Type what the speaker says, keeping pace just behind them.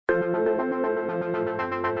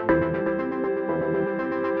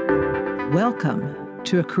Welcome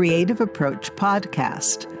to a Creative Approach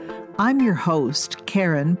podcast. I'm your host,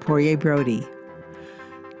 Karen Poirier-Brody.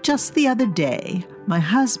 Just the other day, my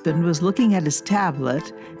husband was looking at his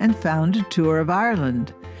tablet and found a tour of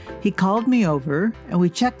Ireland. He called me over and we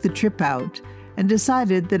checked the trip out and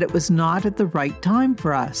decided that it was not at the right time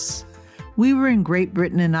for us. We were in Great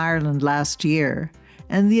Britain and Ireland last year,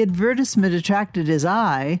 and the advertisement attracted his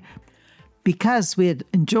eye because we had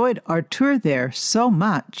enjoyed our tour there so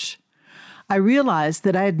much. I realized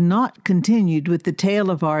that I had not continued with the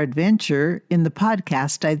tale of our adventure in the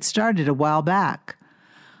podcast I'd started a while back.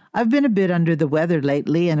 I've been a bit under the weather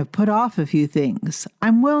lately and have put off a few things.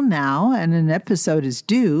 I'm well now and an episode is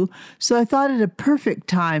due, so I thought it a perfect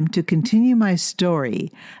time to continue my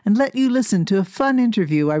story and let you listen to a fun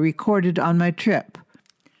interview I recorded on my trip,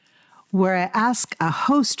 where I asked a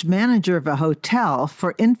host manager of a hotel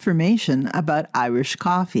for information about Irish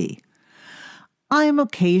coffee. I am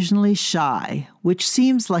occasionally shy, which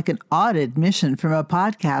seems like an odd admission from a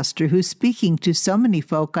podcaster who's speaking to so many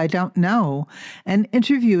folk I don't know and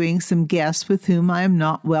interviewing some guests with whom I am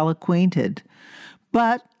not well acquainted.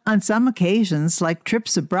 But on some occasions, like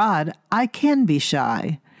trips abroad, I can be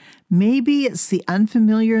shy. Maybe it's the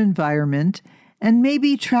unfamiliar environment, and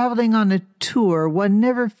maybe traveling on a tour one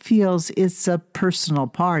never feels it's a personal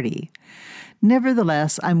party.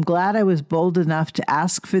 Nevertheless, I'm glad I was bold enough to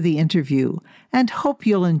ask for the interview and hope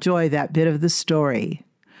you'll enjoy that bit of the story.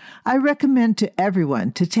 I recommend to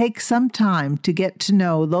everyone to take some time to get to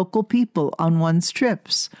know local people on one's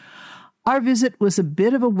trips. Our visit was a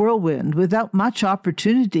bit of a whirlwind without much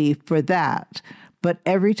opportunity for that, but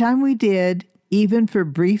every time we did, even for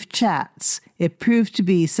brief chats, it proved to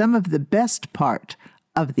be some of the best part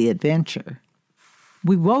of the adventure.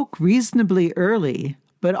 We woke reasonably early,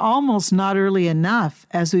 but almost not early enough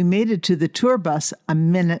as we made it to the tour bus a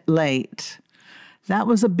minute late. That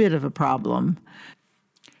was a bit of a problem.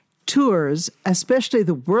 Tours, especially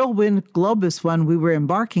the whirlwind Globus one we were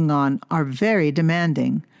embarking on, are very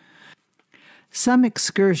demanding. Some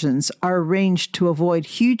excursions are arranged to avoid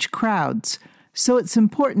huge crowds, so it's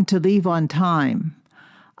important to leave on time.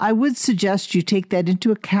 I would suggest you take that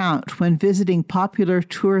into account when visiting popular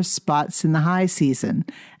tourist spots in the high season,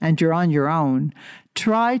 and you're on your own.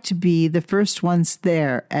 Try to be the first ones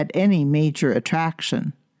there at any major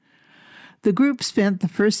attraction. The group spent the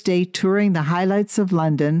first day touring the highlights of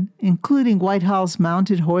London, including Whitehall's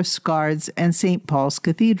Mounted Horse Guards and St. Paul's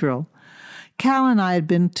Cathedral. Cal and I had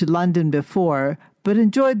been to London before, but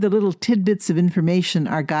enjoyed the little tidbits of information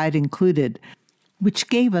our guide included, which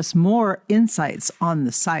gave us more insights on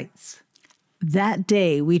the sights. That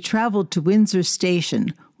day, we traveled to Windsor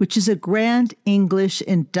Station, which is a grand English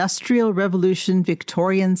Industrial Revolution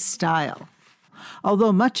Victorian style,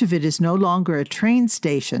 although much of it is no longer a train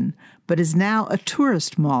station, but is now a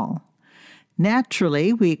tourist mall.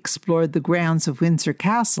 Naturally, we explored the grounds of Windsor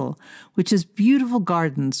Castle, which has beautiful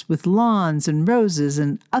gardens with lawns and roses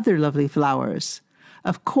and other lovely flowers.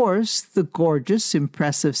 Of course, the gorgeous,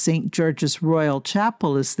 impressive St. George's Royal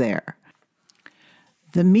Chapel is there,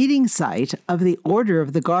 the meeting site of the Order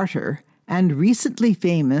of the Garter, and recently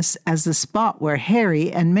famous as the spot where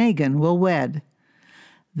Harry and Meghan will wed.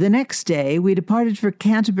 The next day, we departed for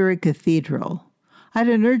Canterbury Cathedral. I had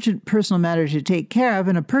an urgent personal matter to take care of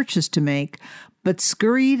and a purchase to make, but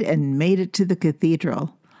scurried and made it to the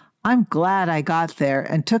cathedral. I'm glad I got there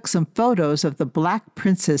and took some photos of the Black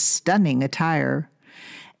Prince's stunning attire.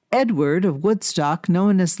 Edward of Woodstock,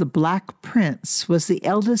 known as the Black Prince, was the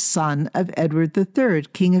eldest son of Edward III,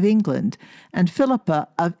 King of England, and Philippa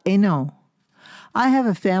of Hainaut. I have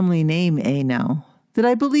a family name, Hainaut, that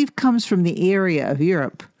I believe comes from the area of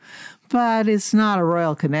Europe, but it's not a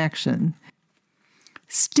royal connection.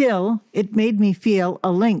 Still, it made me feel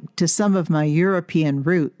a link to some of my European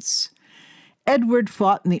roots. Edward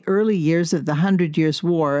fought in the early years of the 100 Years'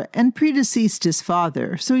 War and predeceased his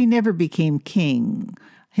father, so he never became king.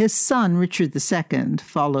 His son, Richard II,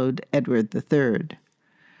 followed Edward III.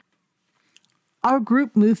 Our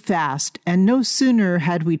group moved fast, and no sooner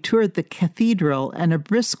had we toured the cathedral and a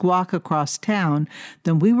brisk walk across town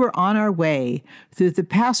than we were on our way through the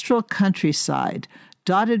pastoral countryside,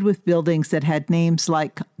 dotted with buildings that had names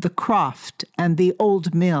like the Croft and the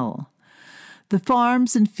Old Mill. The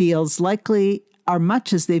farms and fields likely are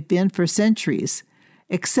much as they've been for centuries,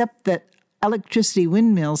 except that electricity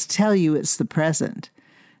windmills tell you it's the present.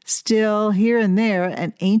 Still, here and there,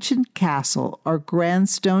 an ancient castle or grand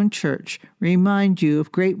stone church remind you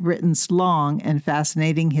of Great Britain's long and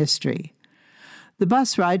fascinating history. The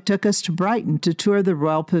bus ride took us to Brighton to tour the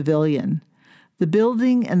Royal Pavilion. The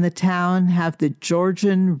building and the town have the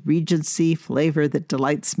Georgian Regency flavor that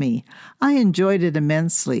delights me. I enjoyed it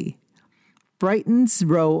immensely. Brighton's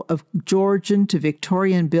row of Georgian to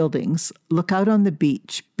Victorian buildings look out on the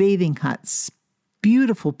beach, bathing huts,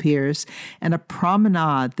 beautiful piers, and a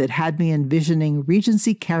promenade that had me envisioning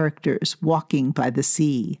Regency characters walking by the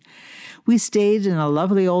sea. We stayed in a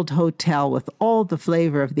lovely old hotel with all the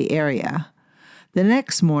flavor of the area. The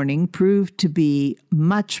next morning proved to be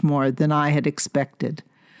much more than I had expected.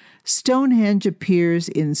 Stonehenge appears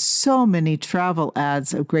in so many travel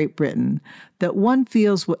ads of Great Britain that one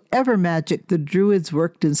feels whatever magic the Druids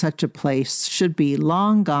worked in such a place should be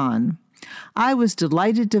long gone. I was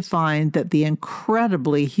delighted to find that the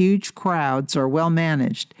incredibly huge crowds are well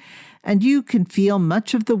managed, and you can feel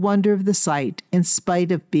much of the wonder of the sight in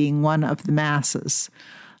spite of being one of the masses.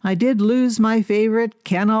 I did lose my favorite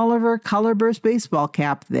Ken Oliver colorburst baseball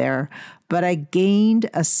cap there, but I gained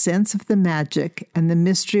a sense of the magic and the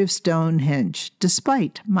mystery of Stonehenge,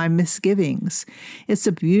 despite my misgivings. It's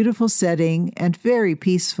a beautiful setting and very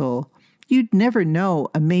peaceful. You'd never know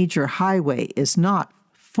a major highway is not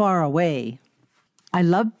far away. I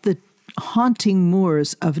loved the haunting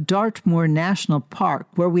moors of Dartmoor National Park,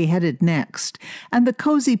 where we headed next, and the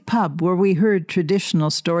cozy pub where we heard traditional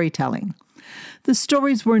storytelling. The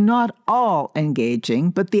stories were not all engaging,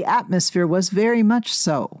 but the atmosphere was very much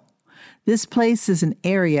so. This place is an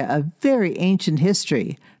area of very ancient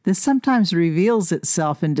history that sometimes reveals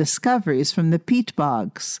itself in discoveries from the peat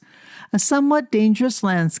bogs. A somewhat dangerous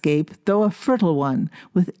landscape, though a fertile one,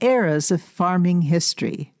 with eras of farming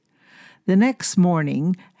history. The next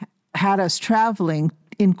morning had us traveling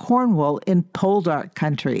in Cornwall in Poldark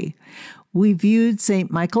country. We viewed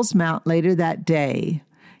St. Michael's Mount later that day.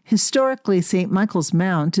 Historically, St. Michael's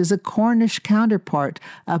Mount is a Cornish counterpart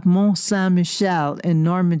of Mont Saint-Michel in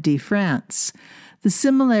Normandy, France. The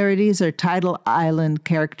similarities are tidal island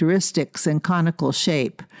characteristics and conical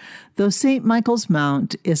shape, though St. Michael's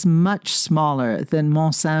Mount is much smaller than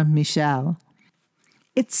Mont Saint-Michel.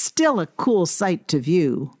 It's still a cool sight to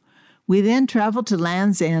view. We then traveled to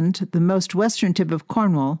Land's End, the most western tip of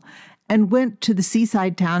Cornwall, and went to the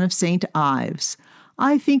seaside town of St. Ives.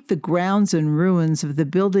 I think the grounds and ruins of the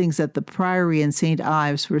buildings at the Priory in St.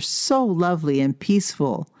 Ives were so lovely and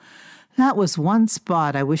peaceful. That was one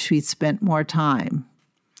spot I wish we'd spent more time.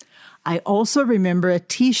 I also remember a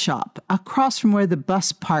tea shop across from where the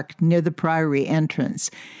bus parked near the Priory entrance,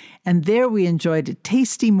 and there we enjoyed a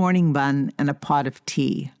tasty morning bun and a pot of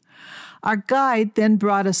tea. Our guide then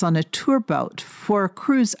brought us on a tour boat for a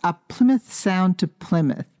cruise up Plymouth Sound to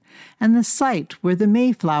Plymouth, and the site where the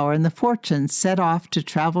Mayflower and the Fortune set off to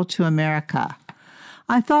travel to America.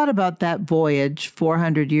 I thought about that voyage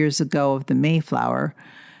 400 years ago of the Mayflower,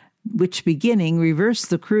 which beginning reversed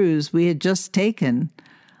the cruise we had just taken.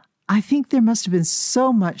 I think there must have been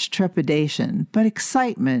so much trepidation, but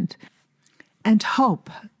excitement and hope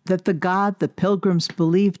that the God the pilgrims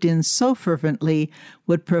believed in so fervently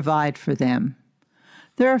would provide for them.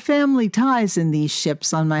 There are family ties in these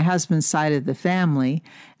ships on my husband's side of the family,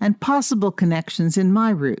 and possible connections in my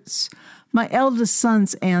roots. My eldest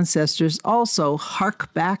son's ancestors also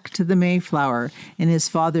hark back to the Mayflower in his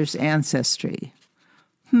father's ancestry.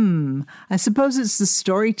 I suppose it's the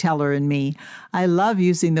storyteller in me. I love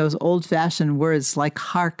using those old-fashioned words like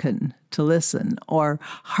hearken, to listen, or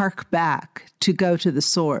hark back, to go to the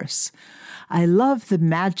source. I love the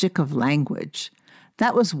magic of language.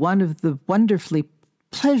 That was one of the wonderfully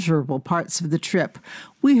pleasurable parts of the trip.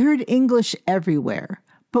 We heard English everywhere,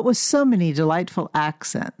 but with so many delightful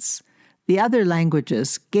accents. The other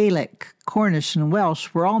languages, Gaelic, Cornish, and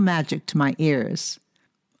Welsh, were all magic to my ears.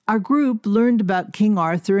 Our group learned about King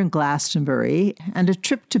Arthur and Glastonbury, and a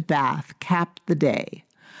trip to Bath capped the day.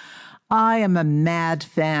 I am a mad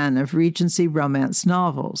fan of Regency romance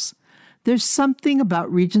novels. There's something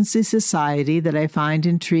about Regency society that I find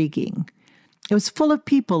intriguing. It was full of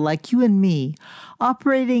people like you and me,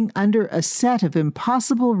 operating under a set of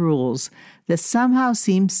impossible rules that somehow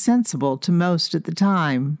seemed sensible to most at the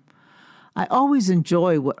time. I always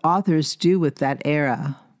enjoy what authors do with that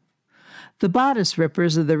era. The bodice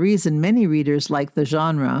rippers are the reason many readers like the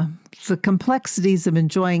genre. The complexities of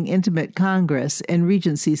enjoying intimate congress in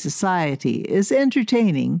Regency society is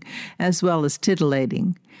entertaining as well as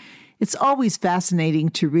titillating. It's always fascinating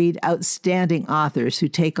to read outstanding authors who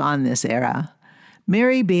take on this era.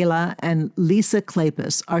 Mary Bela and Lisa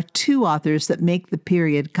Kleypas are two authors that make the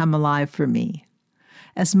period come alive for me.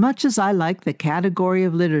 As much as I like the category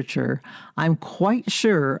of literature, I'm quite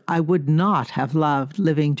sure I would not have loved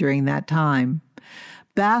living during that time.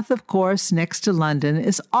 Bath, of course, next to London,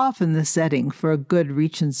 is often the setting for a good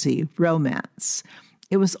Regency romance.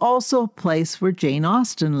 It was also a place where Jane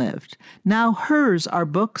Austen lived. Now hers are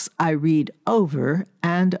books I read over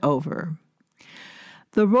and over.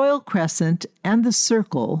 The Royal Crescent and the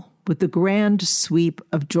Circle, with the grand sweep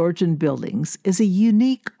of Georgian buildings, is a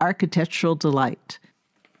unique architectural delight.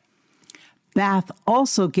 Bath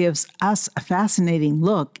also gives us a fascinating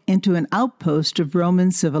look into an outpost of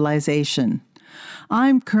Roman civilization.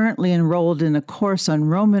 I'm currently enrolled in a course on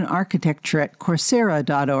Roman architecture at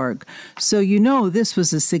Coursera.org, so you know this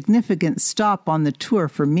was a significant stop on the tour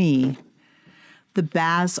for me. The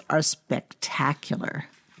baths are spectacular.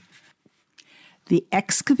 The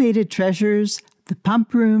excavated treasures, the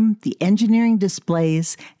pump room, the engineering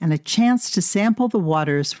displays, and a chance to sample the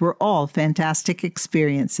waters were all fantastic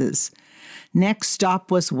experiences. Next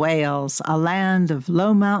stop was Wales, a land of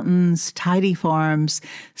low mountains, tidy farms,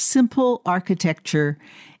 simple architecture,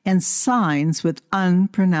 and signs with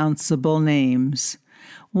unpronounceable names.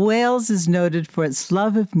 Wales is noted for its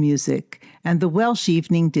love of music, and the Welsh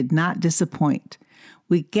evening did not disappoint.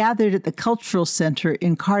 We gathered at the Cultural Centre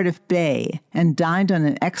in Cardiff Bay and dined on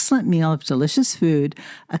an excellent meal of delicious food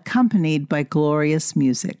accompanied by glorious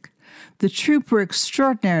music. The troupe were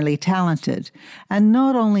extraordinarily talented and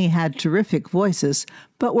not only had terrific voices,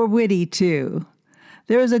 but were witty too.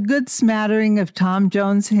 There was a good smattering of Tom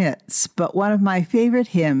Jones hits, but one of my favorite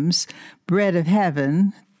hymns, Bread of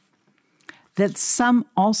Heaven, that some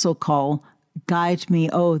also call Guide Me,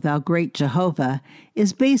 O Thou Great Jehovah,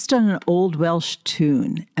 is based on an old Welsh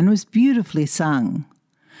tune and was beautifully sung.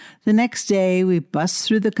 The next day, we bussed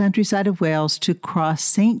through the countryside of Wales to cross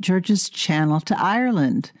St. George's Channel to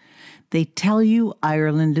Ireland. They tell you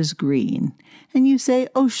Ireland is green, and you say,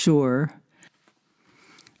 oh, sure.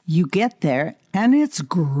 You get there, and it's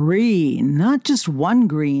green, not just one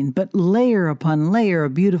green, but layer upon layer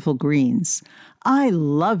of beautiful greens. I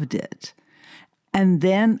loved it. And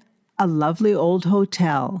then a lovely old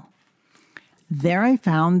hotel. There I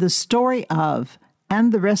found the story of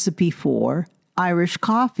and the recipe for Irish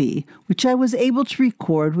coffee, which I was able to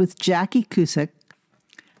record with Jackie Cusack,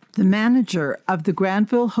 the manager of the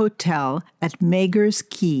Granville Hotel at Mager's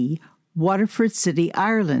Quay, Waterford City,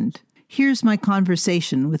 Ireland. Here's my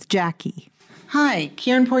conversation with Jackie. Hi,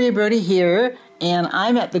 Kieran Poirier-Brodie here, and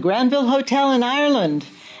I'm at the Granville Hotel in Ireland.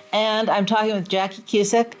 And I'm talking with Jackie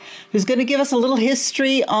Cusack, who's going to give us a little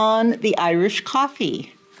history on the Irish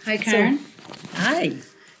coffee. Hi, Karen. Hi.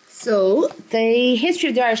 So, the history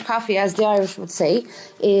of the Irish coffee, as the Irish would say,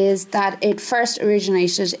 is that it first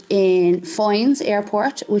originated in Foynes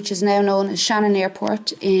Airport, which is now known as Shannon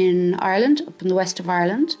Airport in Ireland, up in the west of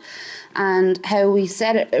Ireland. And how we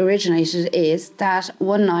said it originated is that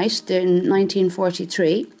one night in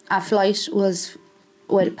 1943, a flight was,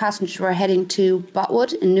 passengers were heading to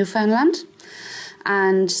Botwood in Newfoundland,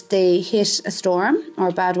 and they hit a storm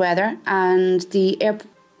or bad weather, and the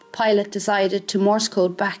pilot decided to Morse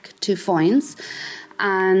code back to Foynes,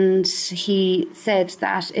 and he said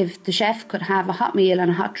that if the chef could have a hot meal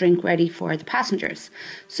and a hot drink ready for the passengers.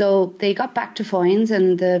 So they got back to Foynes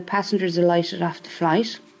and the passengers alighted off the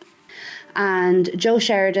flight. And Joe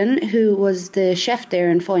Sheridan, who was the chef there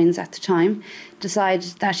in Foynes at the time,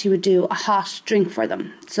 decided that he would do a hot drink for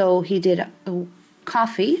them. So he did a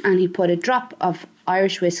coffee and he put a drop of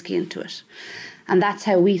Irish whiskey into it. And that's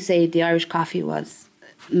how we say the Irish coffee was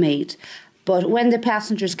made. But when the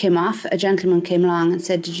passengers came off, a gentleman came along and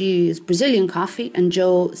said, did you use Brazilian coffee? And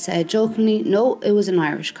Joe said jokingly, no, it was an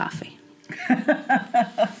Irish coffee.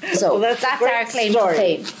 So well, that's our claim to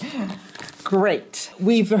fame. Great.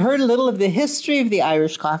 We've heard a little of the history of the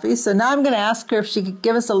Irish coffee, so now I'm going to ask her if she could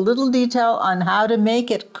give us a little detail on how to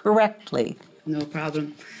make it correctly. No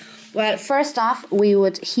problem. Well, first off, we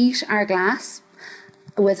would heat our glass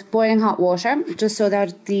with boiling hot water, just so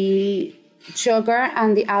that the sugar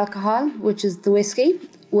and the alcohol, which is the whiskey,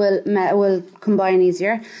 will combine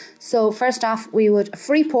easier. So first off, we would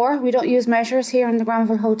free pour. We don't use measures here in the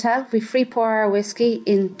Granville Hotel. We free pour our whiskey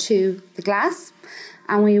into the glass,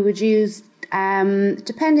 and we would use,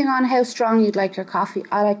 depending on how strong you'd like your coffee.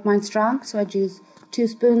 I like mine strong, so I'd use 2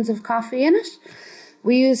 spoons of coffee in it.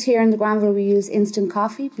 We use here in the Granville, we use instant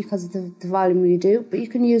coffee because of the volume we do, but you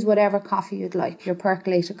can use whatever coffee you'd like, your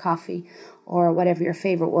percolated coffee or whatever your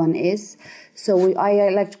favourite one is. So I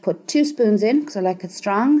like to put 2 spoons in because I like it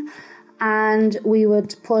strong, and we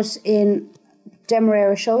would put in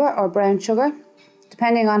demerara sugar or brown sugar.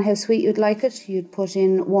 Depending on how sweet you'd like it, you'd put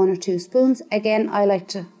in 1 or 2 spoons. Again, I like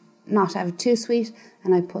to not have it too sweet,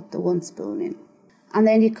 and I put the 1 spoon in. And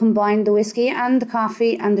then you combine the whiskey and the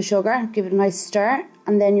coffee and the sugar, give it a nice stir,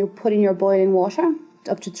 and then you put in your boiling water,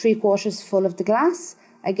 up to 3/4 full of the glass.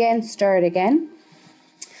 Again, stir it again.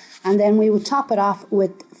 And then we would top it off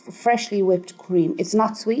with freshly whipped cream. It's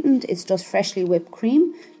not sweetened, it's just freshly whipped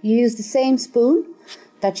cream. You use the same spoon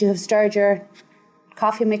that you have stirred your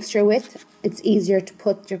coffee mixture with, it's easier to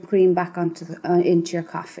put your cream back into your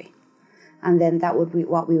coffee. And then that would be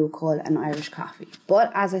what we would call an Irish coffee.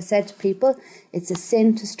 But as I said to people, it's a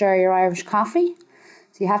sin to stir your Irish coffee.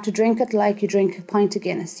 So you have to drink it like you drink a pint of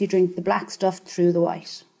Guinness. You drink the black stuff through the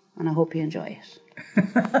white. And I hope you enjoy it.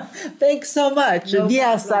 Thanks so much. No and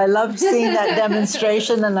yes, problem. I loved seeing that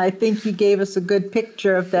demonstration, and I think you gave us a good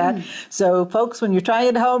picture of that. So, folks, when you're trying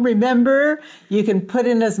it at home, remember you can put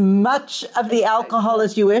in as much of the alcohol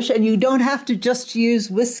as you wish, and you don't have to just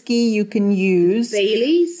use whiskey. You can use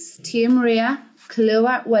Baileys, Tia Maria,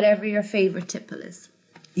 Kahlua, whatever your favorite tipple is.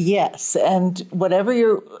 Yes, and whatever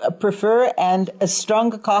you prefer, and as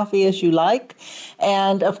strong a coffee as you like.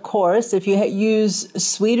 And of course, if you use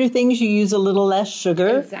sweeter things, you use a little less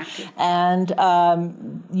sugar. Exactly. And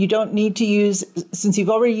you don't need to use, since you've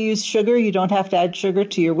already used sugar, you don't have to add sugar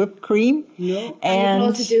to your whipped cream. No. And you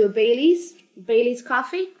can also do a Baileys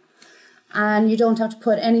coffee. And you don't have to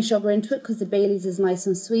put any sugar into it because the Baileys is nice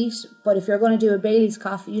and sweet. But if you're going to do a Baileys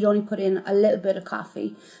coffee, you'd only put in a little bit of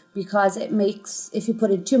coffee, because it makes, if you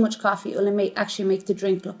put in too much coffee, it will actually make the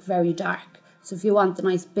drink look very dark. So if you want the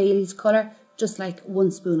nice Baileys colour, just like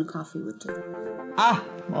 1 spoon of coffee would do.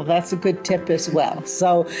 Well, that's a good tip as well.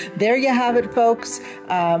 So there you have it, folks.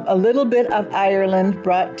 A little bit of Ireland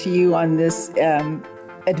brought to you on this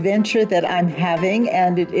adventure that I'm having,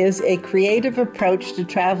 and it is a creative approach to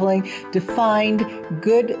traveling to find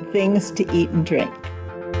good things to eat and drink.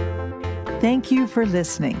 Thank you for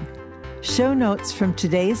listening. Show notes from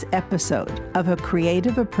today's episode of A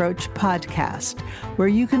Creative Approach podcast, where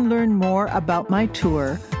you can learn more about my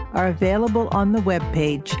tour, are available on the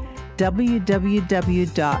webpage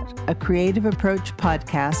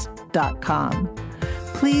www.acreativeapproachpodcast.com.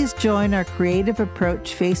 Please join our Creative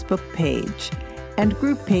Approach Facebook page and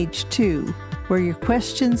group page too, where your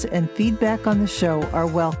questions and feedback on the show are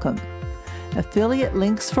welcome. Affiliate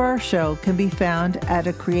links for our show can be found at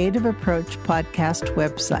a Creative Approach podcast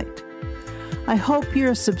website. I hope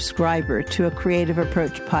you're a subscriber to a Creative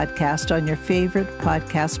Approach podcast on your favorite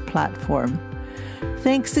podcast platform.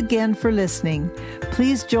 Thanks again for listening.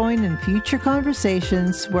 Please join in future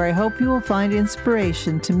conversations where I hope you will find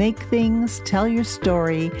inspiration to make things, tell your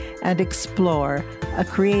story, and explore a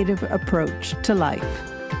creative approach to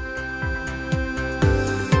life.